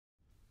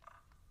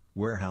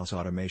Warehouse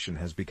automation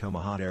has become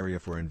a hot area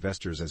for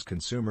investors as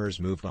consumers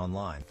moved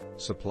online,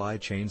 supply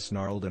chains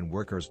snarled and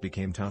workers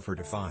became tougher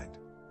to find.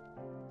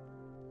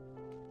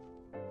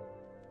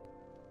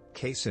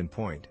 Case in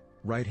point,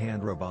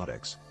 RightHand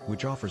Robotics,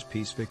 which offers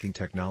piece-picking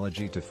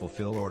technology to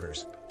fulfill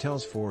orders,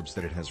 tells Forbes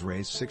that it has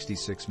raised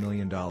 $66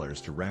 million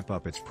to ramp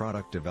up its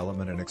product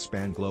development and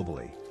expand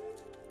globally.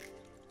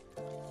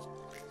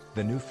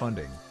 The new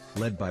funding,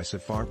 led by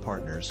Safar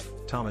Partners,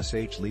 Thomas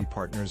H. Lee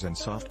Partners and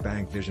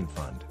SoftBank Vision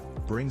Fund,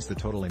 brings the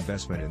total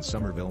investment in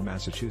Somerville,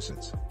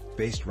 Massachusetts,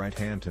 based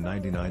RightHand to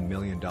 $99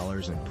 million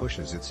and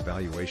pushes its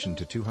valuation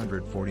to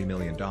 $240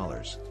 million.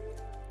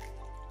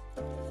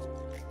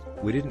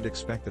 "We didn't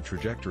expect the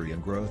trajectory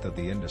and growth of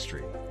the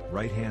industry,"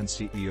 RightHand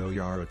CEO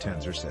Yaro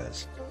Tenzer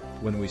says.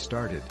 "When we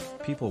started,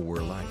 people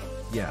were like,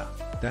 yeah,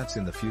 that's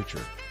in the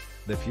future.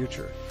 The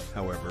future,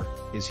 however,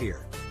 is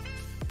here."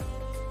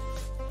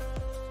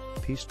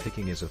 Piece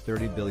picking is a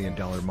 $30 billion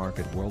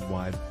market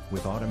worldwide,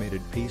 with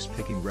automated piece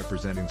picking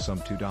representing some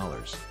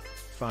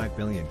 $2.5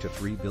 billion to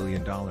 $3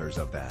 billion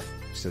of that,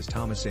 says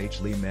Thomas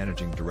H. Lee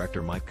Managing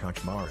Director Mike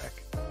Kaczmarek.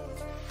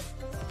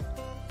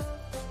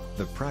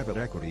 The private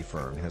equity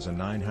firm has a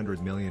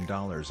 $900 million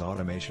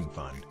automation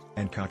fund,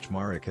 and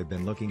Kaczmarek had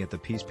been looking at the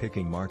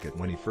piece-picking market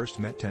when he first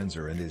met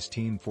Tenzer and his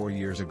team 4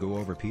 years ago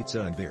over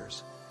pizza and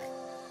beers.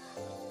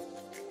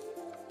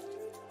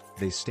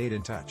 They stayed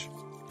in touch.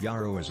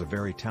 "Yaro is a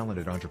very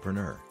talented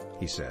entrepreneur,"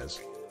 he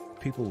says.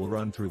 "People will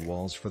run through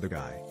walls for the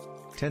guy."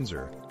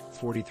 Tenzer,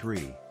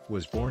 43,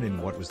 was born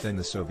in what was then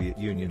the Soviet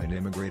Union and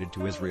immigrated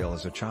to Israel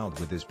as a child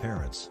with his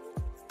parents.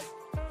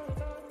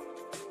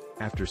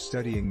 After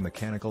studying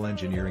mechanical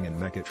engineering and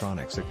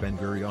mechatronics at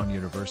Ben-Gurion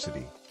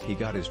University, he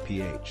got his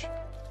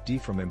Ph.D.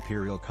 from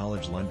Imperial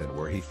College London,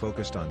 where he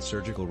focused on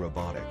surgical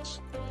robotics.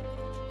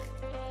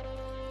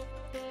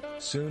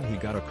 Soon he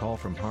got a call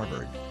from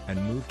Harvard,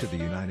 and moved to the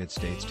United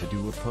States to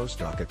do a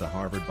postdoc at the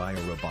Harvard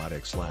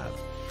Biorobotics Lab.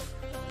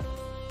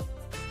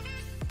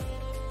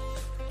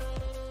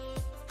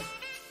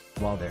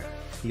 While there,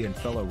 he and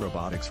fellow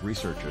robotics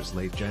researchers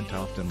Leigh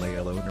Gentoft and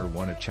Leah Loebner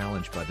won a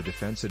challenge by the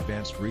Defense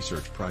Advanced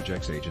Research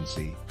Projects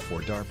Agency, or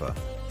DARPA,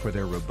 for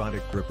their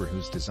robotic gripper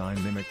whose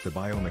design mimicked the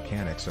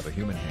biomechanics of a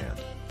human hand.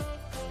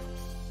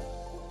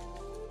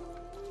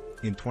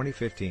 In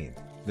 2015,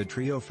 the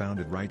trio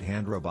founded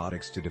RightHand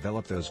Robotics to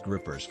develop those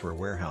grippers for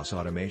warehouse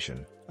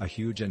automation, a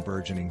huge and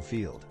burgeoning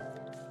field.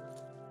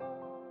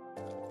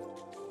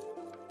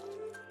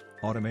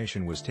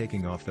 Automation was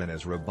taking off then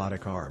as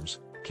robotic arms,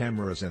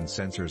 cameras and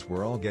sensors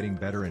were all getting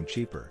better and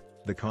cheaper.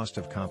 The cost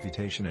of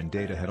computation and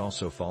data had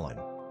also fallen.